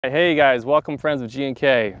Hey guys, welcome friends of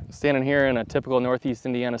G&K. Standing here in a typical Northeast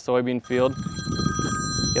Indiana soybean field.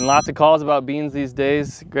 Getting lots of calls about beans these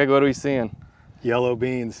days. Greg, what are we seeing? Yellow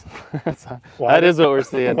beans. That is what we're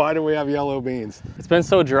seeing. Why do we have yellow beans? It's been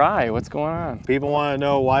so dry. What's going on? People want to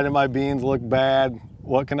know, why do my beans look bad?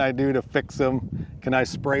 What can I do to fix them? Can I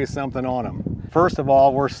spray something on them? First of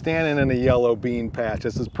all, we're standing in a yellow bean patch.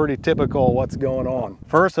 This is pretty typical of what's going on.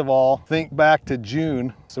 First of all, think back to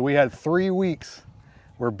June. So we had 3 weeks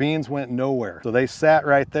where beans went nowhere. So they sat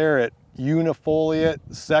right there at unifoliate,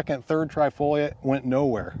 second, third trifoliate, went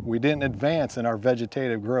nowhere. We didn't advance in our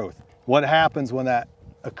vegetative growth. What happens when that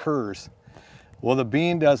occurs? Well, the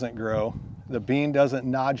bean doesn't grow, the bean doesn't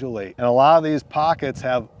nodulate. And a lot of these pockets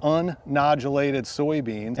have unnodulated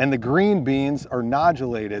soybeans, and the green beans are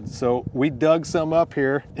nodulated. So we dug some up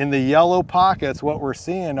here. In the yellow pockets, what we're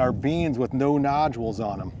seeing are beans with no nodules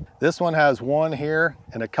on them. This one has one here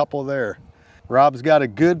and a couple there. Rob's got a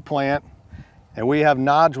good plant, and we have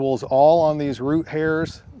nodules all on these root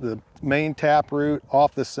hairs, the main tap root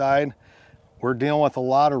off the side. We're dealing with a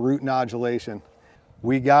lot of root nodulation.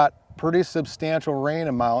 We got pretty substantial rain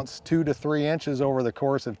amounts, 2 to 3 inches over the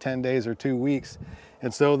course of 10 days or 2 weeks.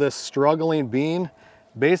 And so this struggling bean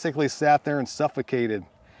basically sat there and suffocated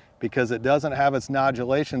because it doesn't have its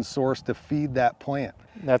nodulation source to feed that plant.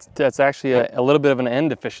 That's actually a little bit of an N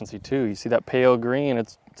deficiency too. You see that pale green,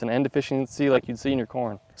 it's an N deficiency like you'd see in your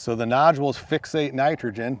corn. So the nodules fixate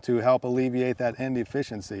nitrogen to help alleviate that N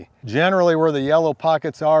deficiency. Generally where the yellow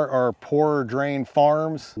pockets are poorer drained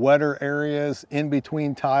farms, wetter areas, in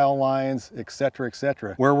between tile lines, etc.,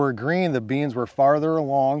 etc. Where we're green, the beans were farther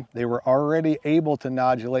along. They were already able to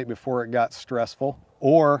nodulate before it got stressful,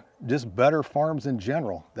 or just better farms in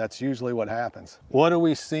general. That's usually what happens. What are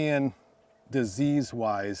we seeing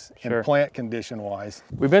disease-wise and plant condition-wise?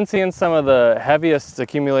 We've been seeing some of the heaviest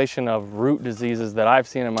accumulation of root diseases that I've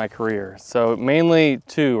seen in my career. So mainly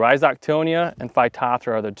two, Rhizoctonia and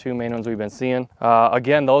Phytophthora are the two main ones we've been seeing.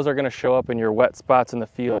 Again, those are going to show up in your wet spots in the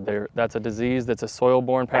field. That's a disease that's a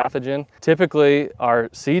soil-borne pathogen. Typically, our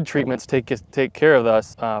seed treatments take care of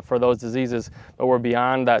us for those diseases, but we're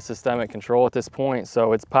beyond that systemic control at this point.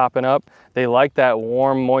 So it's popping up. They like that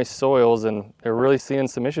warm, moist soils, and they're really seeing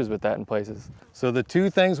some issues with that in places. So the two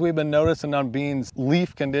things we've been noticing on beans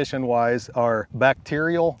leaf condition wise are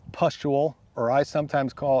bacterial pustule, or I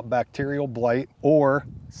sometimes call it bacterial blight, or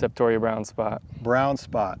Septoria brown spot. Brown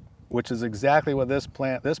spot, which is exactly what this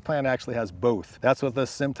plant actually has both. That's what this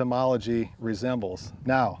symptomology resembles.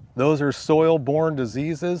 Now, those are soil-borne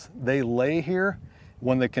diseases. They lay here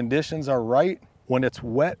when the conditions are right. When it's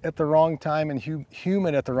wet at the wrong time and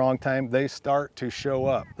humid at the wrong time, they start to show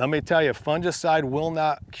up. Let me tell you, fungicide will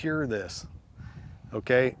not cure this,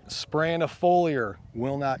 okay? Spraying a foliar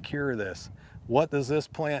will not cure this. What does this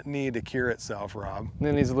plant need to cure itself, Rob?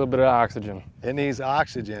 It needs a little bit of oxygen. It needs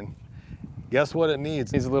oxygen. Guess what it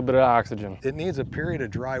needs? It needs a little bit of oxygen. It needs a period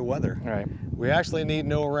of dry weather. Right. We actually need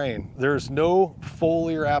no rain. There's no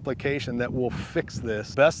foliar application that will fix this.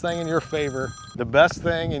 The best thing in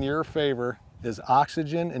your favor is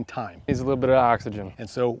oxygen and time. Needs a little bit of oxygen. And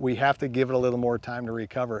so we have to give it a little more time to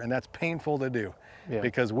recover, and that's painful to do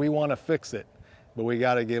because we want to fix it, but we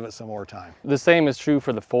got to give it some more time. The same is true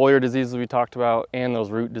for the foliar diseases we talked about and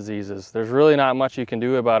those root diseases. There's really not much you can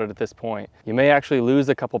do about it at this point. You may actually lose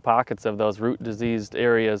a couple pockets of those root diseased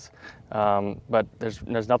areas, but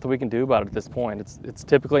there's nothing we can do about it at this point. It's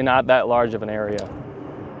typically not that large of an area.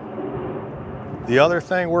 The other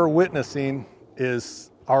thing we're witnessing is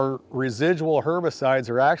our residual herbicides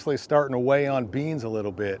are actually starting to weigh on beans a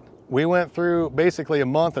little bit. We went through basically a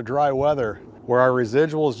month of dry weather where our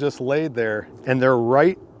residuals just laid there, and they're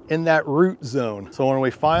right in that root zone. So when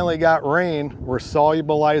we finally got rain, we're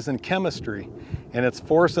solubilizing chemistry, and it's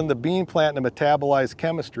forcing the bean plant to metabolize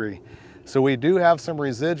chemistry. So we do have some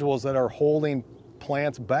residuals that are holding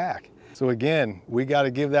plants back. So again, we got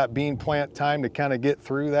to give that bean plant time to kind of get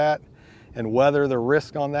through that and weather the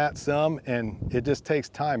risk on that some, and it just takes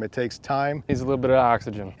time. It takes time. Needs a little bit of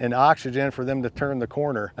oxygen. And oxygen for them to turn the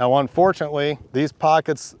corner. Now, unfortunately, these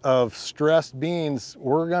pockets of stressed beans,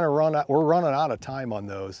 we're running out of time on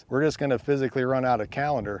those. We're just gonna physically run out of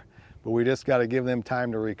calendar, but we just gotta give them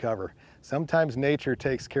time to recover. Sometimes nature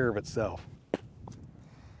takes care of itself.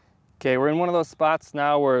 Okay, we're in one of those spots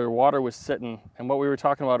now where water was sitting, and what we were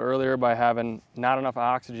talking about earlier by having not enough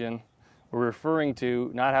oxygen, we're referring to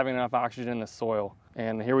not having enough oxygen in the soil.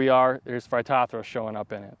 And here we are, there's Phytophthora showing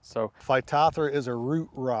up in it. So Phytophthora is a root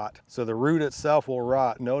rot. So the root itself will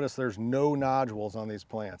rot. Notice there's no nodules on these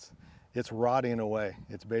plants. It's rotting away.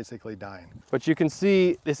 It's basically dying. But you can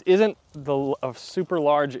see this isn't a super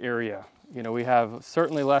large area. You know, we have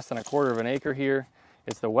certainly less than 1/4 of an acre here.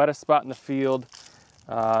 It's the wettest spot in the field.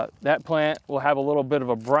 That plant will have a little bit of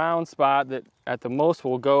a brown spot that at the most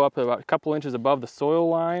will go up about a couple inches above the soil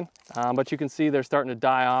line, but you can see they're starting to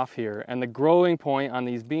die off here. And the growing point on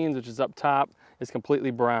these beans, which is up top, is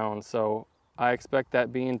completely brown. So I expect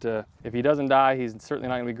that bean to, if he doesn't die, he's certainly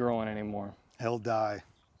not gonna be growing anymore. He'll die,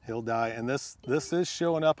 and this is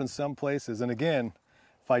showing up in some places. And again,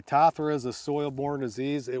 Phytophthora is a soil-borne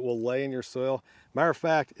disease. It will lay in your soil. Matter of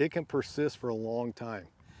fact, it can persist for a long time.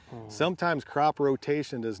 Sometimes crop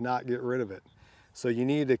rotation does not get rid of it. So you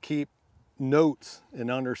need to keep notes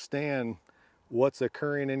and understand what's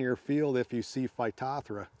occurring in your field if you see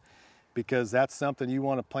Phytophthora, because that's something you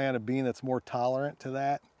want to plant a bean that's more tolerant to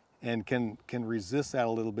that and can resist that a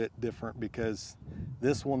little bit different, because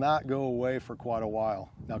this will not go away for quite a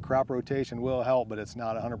while. Now, crop rotation will help, but it's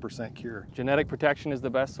not 100% cure. Genetic protection is the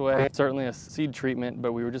best way. Certainly a seed treatment,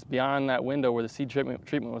 but we were just beyond that window where the seed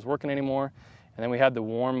treatment was working anymore. And then we had the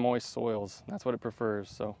warm, moist soils. That's what it prefers,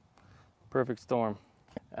 so perfect storm.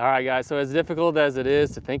 All right, guys, so as difficult as it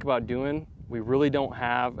is to think about doing, we really don't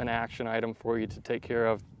have an action item for you to take care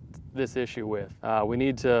of this issue with. We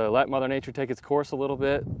need to let Mother Nature take its course a little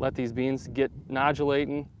bit, let these beans get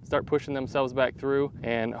nodulating, start pushing themselves back through,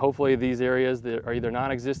 and hopefully these areas that are either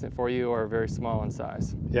non-existent for you or very small in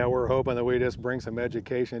size. Yeah, we're hoping that we just bring some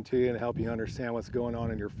education to you and help you understand what's going on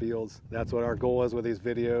in your fields. That's what our goal is with these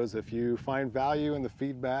videos. If you find value in the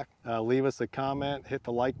feedback, leave us a comment, hit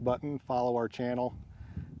the like button, follow our channel.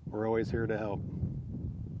 We're always here to help.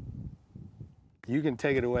 You can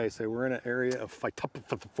take it away. Say we're in an area of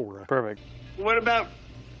Phytophthora. Perfect. What about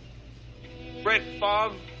red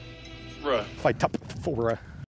fog? Phytophthora.